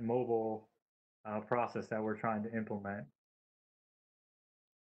 100% mobile process that we're trying to implement.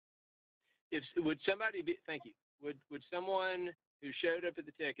 Would somebody be, thank you, would someone who showed up at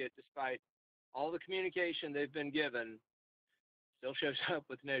the ticket despite all the communication they've been given still shows up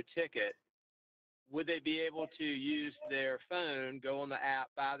with no ticket, would they be able to use their phone, go on the app,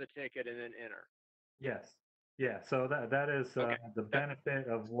 buy the ticket, and then enter? Yes. Yeah. So that is Okay. the benefit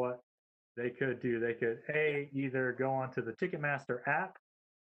of what they could do. They could either go onto the Ticketmaster app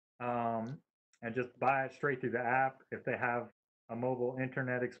and just buy it straight through the app. If they have a mobile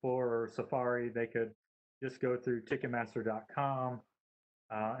Internet Explorer or Safari, they could just go through Ticketmaster.com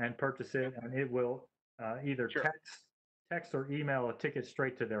and purchase it, and it will either Sure. text or email a ticket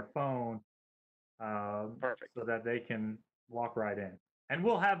straight to their phone. Perfect. So that they can walk right in. And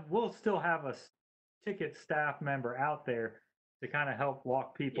we'll still have a ticket staff member out there to kind of help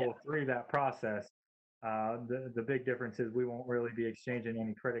walk people through that process. The big difference is we won't really be exchanging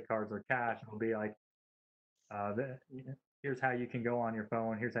any credit cards or cash. It'll be like, here's how you can go on your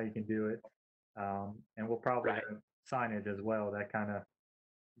phone. Here's how you can do it. And we'll probably have signage as well that kind of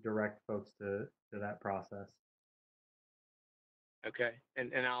direct folks to that process. Okay.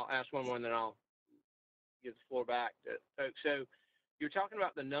 And I'll ask one more, and then I'll give the floor back to folks. So you're talking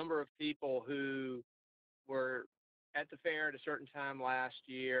about the number of people who were at the fair at a certain time last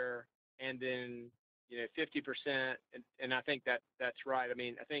year, and then 50%, and I think that's right. I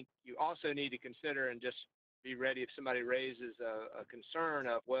mean, I think you also need to consider and just be ready if somebody raises a concern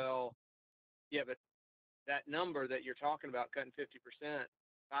of, well, yeah, but that number that you're talking about, cutting 50%,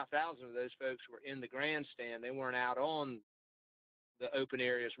 5,000 of those folks were in the grandstand. They weren't out on the open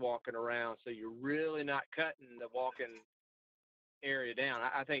areas walking around, so you're really not cutting the walking area down.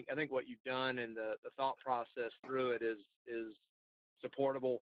 I think what you've done and the thought process through it is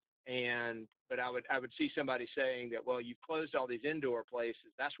supportable. But I would see somebody saying that, well, you've closed all these indoor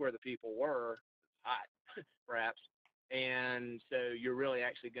places. That's where the people were, hot, perhaps, and so you're really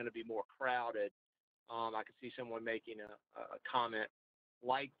actually going to be more crowded. I could see someone making a comment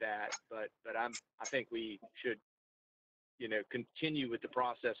like that, but I think we should continue with the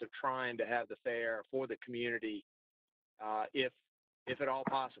process of trying to have the fair for the community, if at all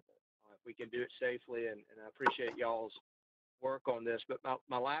possible. If we can do it safely, and I appreciate y'all's work on this. But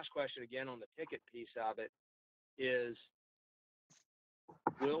my last question, again, on the ticket piece of it is,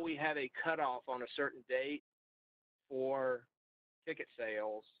 will we have a cutoff on a certain date for ticket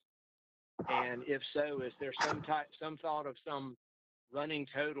sales? And if so, is there some thought of some running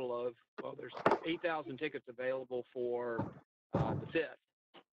total of, well, there's 8,000 tickets available for the 5th,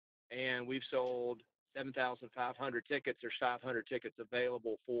 and we've sold 7,500 tickets. There's 500 tickets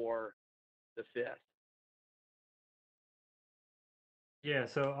available for the 5th. Yeah,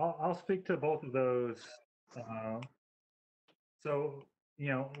 so I'll speak to both of those. So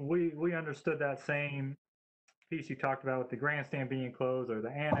we understood that same piece you talked about with the grandstand being closed, or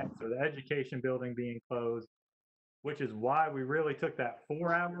the annex, or the education building being closed, which is why we really took that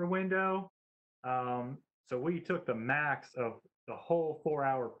 4-hour window. So we took the max of the whole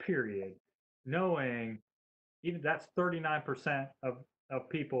 4-hour period, knowing even that's 39% of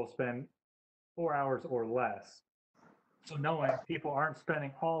people spend 4 hours or less. So knowing people aren't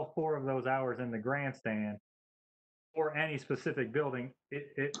spending all 4 of those hours in the grandstand or any specific building,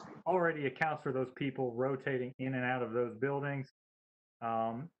 it already accounts for those people rotating in and out of those buildings.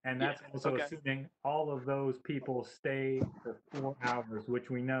 And that's also okay. assuming all of those people stay for 4 hours, which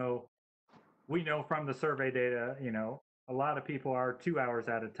we know from the survey data, a lot of people are 2 hours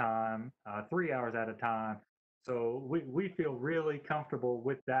at a time, 3 hours at a time. So we feel really comfortable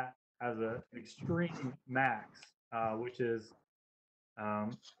with that as an extreme max, which is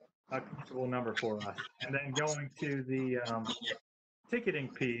a comfortable number for us. And then going to the ticketing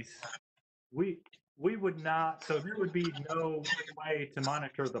piece, we would not, so there would be no way to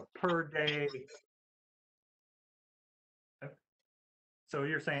monitor the per day. So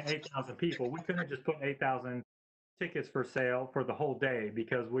you're saying 8,000 people. We couldn't just put 8,000 tickets for sale for the whole day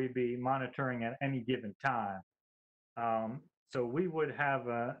because we'd be monitoring at any given time. So we would have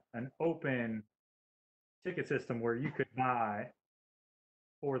an open ticket system where you could buy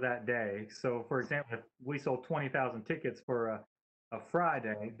for that day. So for example, if we sold 20,000 tickets for a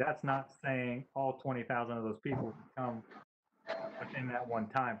Friday, that's not saying all 20,000 of those people would come within that one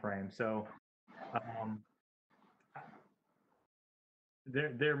time frame. So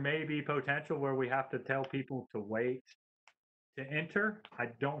there may be potential where we have to tell people to wait to enter. I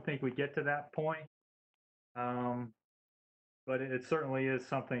don't think we get to that point. But it certainly is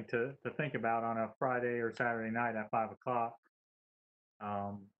something to think about on a Friday or Saturday night at 5 o'clock.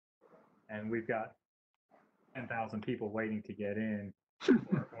 And we've got 10,000 people waiting to get in,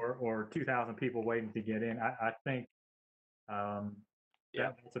 or 2,000 people waiting to get in. I think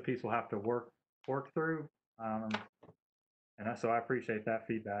that's a piece we'll have to work through. And so I appreciate that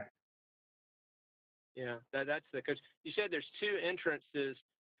feedback. Yeah, that's the coach. You said there's 2 entrances.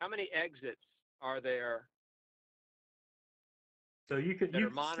 How many exits are there So you could that are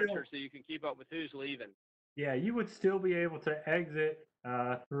monitored so you can keep up with who's leaving? Yeah, you would still be able to exit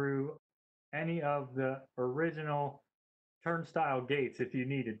through any of the original turnstile gates if you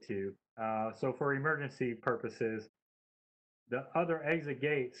needed to. So for emergency purposes, the other exit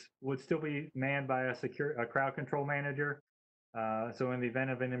gates would still be manned by a crowd control manager. So in the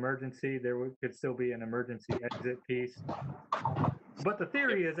event of an emergency, could still be an emergency exit piece. But the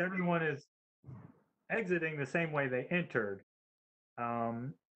theory is everyone is exiting the same way they entered,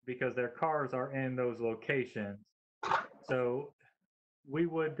 because their cars are in those locations. So we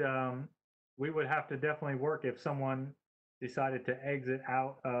would have to definitely work if someone decided to exit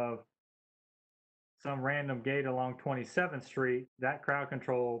out of some random gate along 27th Street. That crowd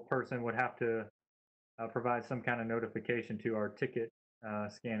control person would have to provide some kind of notification to our ticket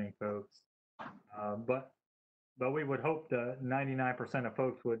scanning folks. But we would hope that 99% of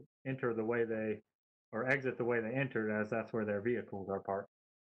folks would enter the way or exit the way they entered, as that's where their vehicles are parked.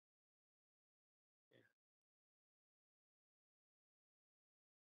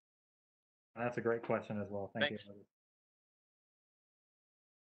 And that's a great question as well. Thank Thanks. you.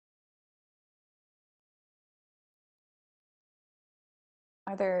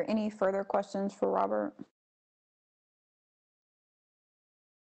 Are there any further questions for Robert?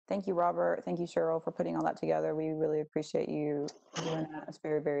 Thank you, Robert. Thank you, Cheryl, for putting all that together. We really appreciate you doing that. It's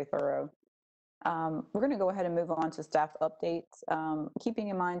very, very thorough. We're going to go ahead and move on to staff updates. Keeping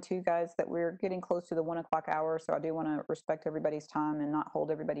in mind, too, guys, that we're getting close to the 1 o'clock hour, so I do want to respect everybody's time and not hold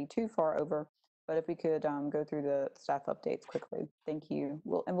everybody too far over. But if we could go through the staff updates quickly. Thank you.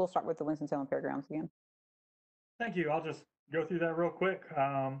 We'll start with the Winston-Salem Fairgrounds again. Thank you. I'll just go through that real quick.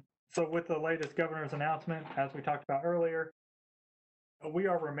 So with the latest governor's announcement, as we talked about earlier, we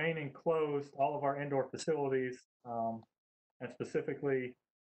are remaining closed, all of our indoor facilities, and specifically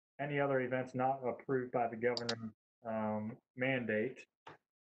any other events not approved by the governor's mandate.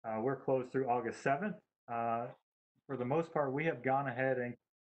 We're closed through August 7th. For the most part, we have gone ahead and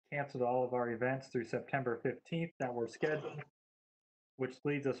canceled all of our events through September 15th that were scheduled, which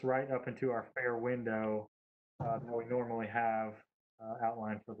leads us right up into our fair window that we normally have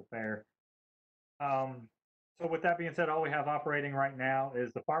outlined for the fair. So with that being said, all we have operating right now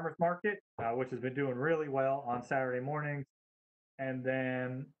is the farmers market, which has been doing really well on Saturday mornings. And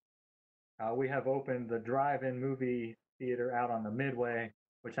then we have opened the drive-in movie theater out on the Midway,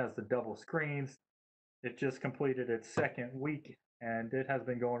 which has the double screens. It just completed its 2nd week, and it has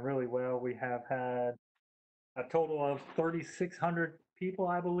been going really well. We have had a total of 3,600 people,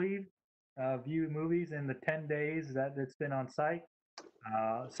 I believe, view movies in the 10 days that it's been on site.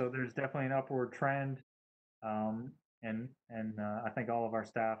 So there's definitely an upward trend. And I think all of our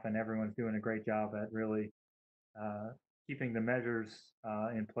staff and everyone's doing a great job at really keeping the measures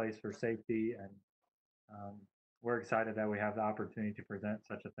in place for safety and we're excited that we have the opportunity to present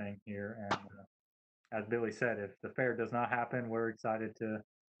such a thing here. And as Billy said, if the fair does not happen, we're excited to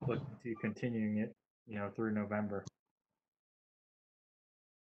look into continuing it, through November.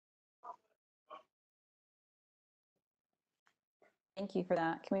 Thank you for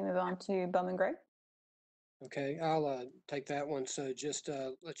that. Can we move on to Bowman Gray? Okay, I'll take that one. So just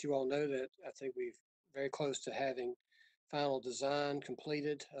let you all know that I think we're very close to having final design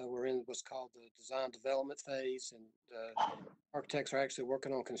completed. We're in what's called the design development phase, and architects are actually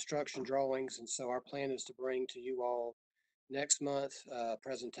working on construction drawings. And so our plan is to bring to you all next month a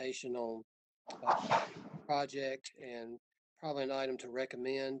presentation on project and probably an item to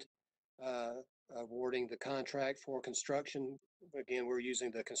recommend awarding the contract for construction. Again, we're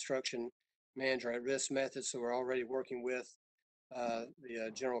using the construction manager at risk method, so we're already working with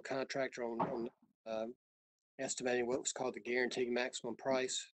the general contractor on estimating what was called the guaranteed maximum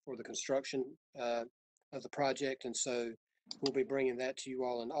price for the construction of the project. And so we'll be bringing that to you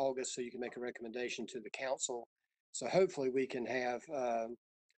all in August so you can make a recommendation to the council. So hopefully we can have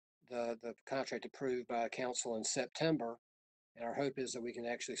the contract approved by council in September. And our hope is that we can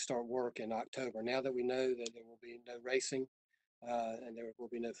actually start work in October. Now that we know that there will be no racing and there will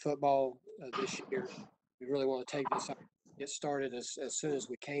be no football this year, we really want to take this, get started as soon as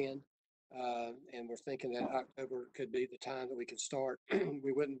we can. And we're thinking that October could be the time that we can start.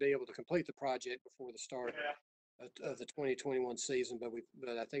 We wouldn't be able to complete the project before the start of the 2021 season,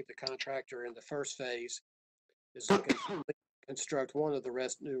 but I think the contractor in the first phase is looking to construct one of the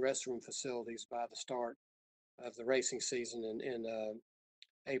new restroom facilities by the start of the racing season in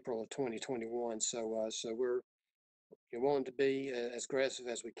April of 2021. So we're willing to be as aggressive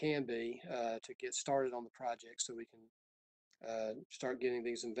as we can be to get started on the project so we can start getting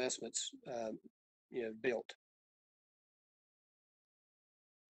these investments built.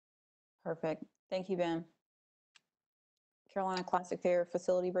 Perfect. Thank you, Ben. Carolina Classic Fair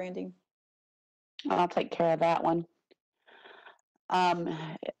facility branding. I'll take care of that one.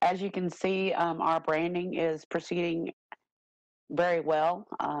 As you can see, our branding is proceeding very well.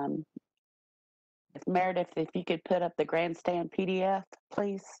 If Meredith, if you could put up the grandstand PDF,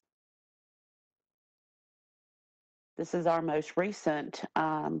 please. This is our most recent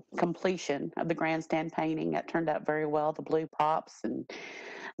completion of the grandstand painting. That turned out very well. The blue pops and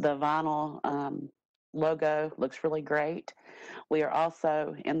the vinyl logo looks really great. We are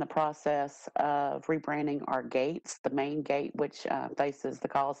also in the process of rebranding our gates, the main gate, which faces the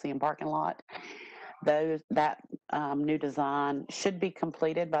Coliseum parking lot. That new design should be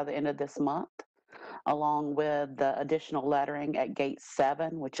completed by the end of this month, along with the additional lettering at Gate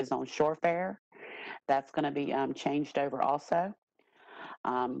 7, which is on Shore Fair. That's going to be changed over also.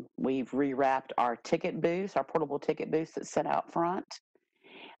 We've rewrapped our ticket booths, our portable ticket booths that sit out front.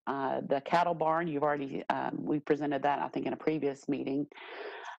 The cattle barn, we presented that, I think, in a previous meeting.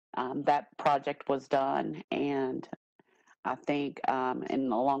 That project was done, and I think,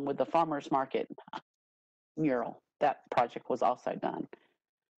 and along with the farmers market mural, that project was also done.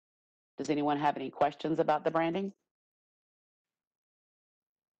 Does anyone have any questions about the branding?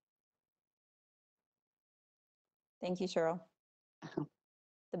 Thank you, Cheryl.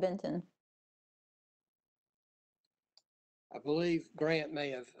 The Benton. I believe Grant may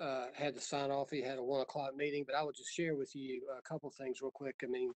have had to sign off. He had a 1 o'clock meeting, but I will just share with you a couple things real quick. I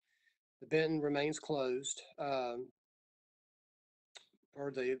mean, the Benton remains closed for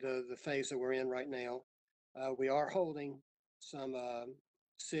the phase that we're in right now. We are holding some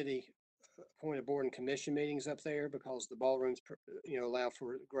city appointed board and commission meetings up there because the ballrooms, allow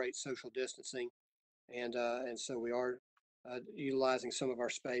for great social distancing, and so we are utilizing some of our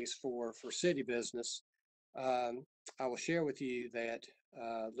space for city business. I will share with you that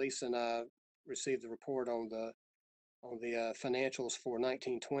Lisa and I received the report on the financials for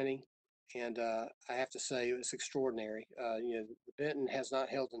 1920, and I have to say it's extraordinary. The Benton has not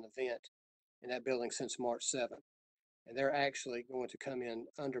held an event in that building since March 7th, and they're actually going to come in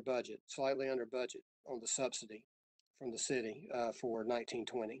under budget, slightly under budget on the subsidy from the city for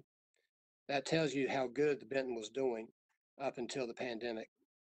 1920. That tells you how good the Benton was doing up until the pandemic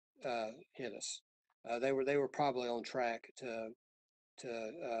hit us. They were probably on track to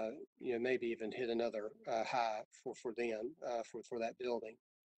maybe even hit another high for them for that building.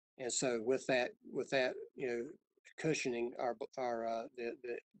 And so with that cushioning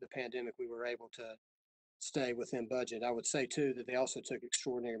the pandemic, we were able to stay within budget. I would say too that they also took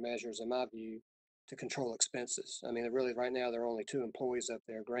extraordinary measures, in my view, to control expenses. I mean, really right now there are only 2 employees up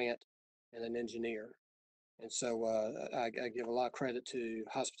there, Grant and an engineer. And so I give a lot of credit to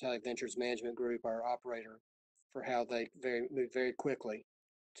Hospitality Ventures Management Group, our operator, for how they moved very quickly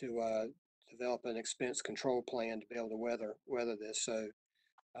to develop an expense control plan to be able to weather this.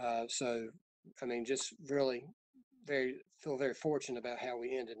 So, I mean, just really feel very fortunate about how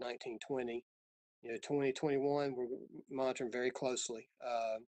we ended 1920. 2021, we're monitoring very closely.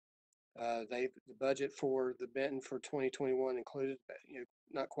 The budget for the Benton for 2021 included,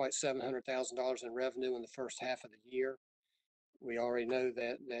 not quite $700,000 in revenue in the first half of the year. We already know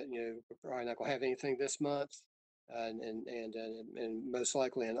that we're probably not going to have anything this month, and most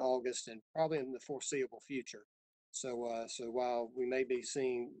likely in August, and probably in the foreseeable future. So while we may be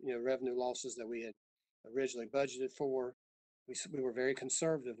seeing revenue losses that we had originally budgeted for, we were very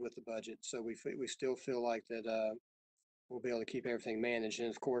conservative with the budget. So we still feel like that we'll be able to keep everything managed. And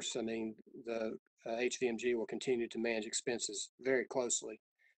of course, I mean, the HVMG will continue to manage expenses very closely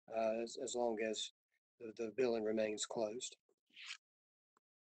as long as the building remains closed.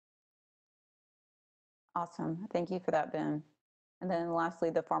 Awesome. Thank you for that, Ben. And then lastly,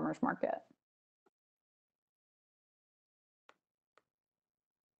 the farmer's market.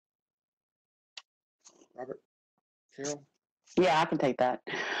 Robert, Cheryl? Yeah, I can take that.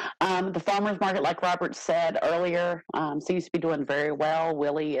 The farmer's market, like Robert said earlier, seems to be doing very well.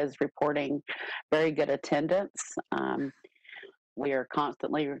 Willie is reporting very good attendance. We are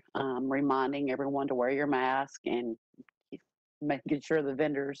constantly reminding everyone to wear your mask and making sure the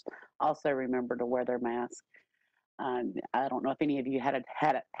vendors also remember to wear their mask. I don't know if any of you have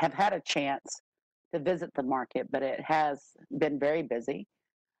had a chance to visit the market, but it has been very busy.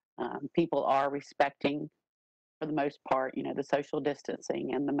 People are respecting, for the most part, the social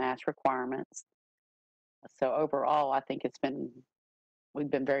distancing and the mask requirements. So overall, I think we've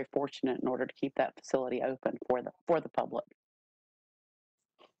been very fortunate in order to keep that facility open for the public.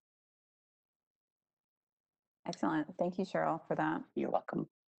 Excellent. Thank you, Cheryl, for that. You're welcome.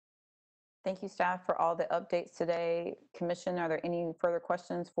 Thank you, staff, for all the updates today. Commission, are there any further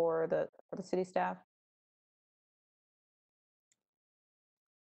questions for the city staff?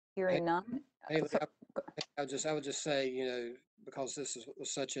 Hearing none. Hey, So- I would just say, because this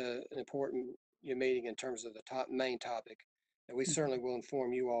was such an important meeting in terms of the main topic, and we certainly will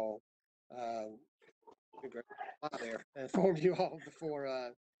inform you all. Inform you all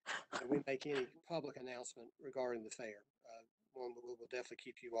before we make any public announcement regarding the fair. We will definitely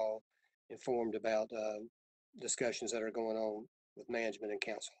keep you all informed about discussions that are going on with management and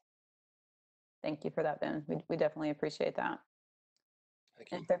council. Thank you for that, Ben. We definitely appreciate that.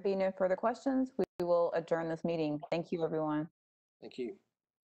 Thank you. If there be no further questions, we will adjourn this meeting. Thank you, everyone. Thank you.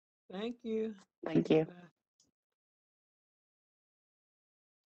 Thank you. Thank you. Bye.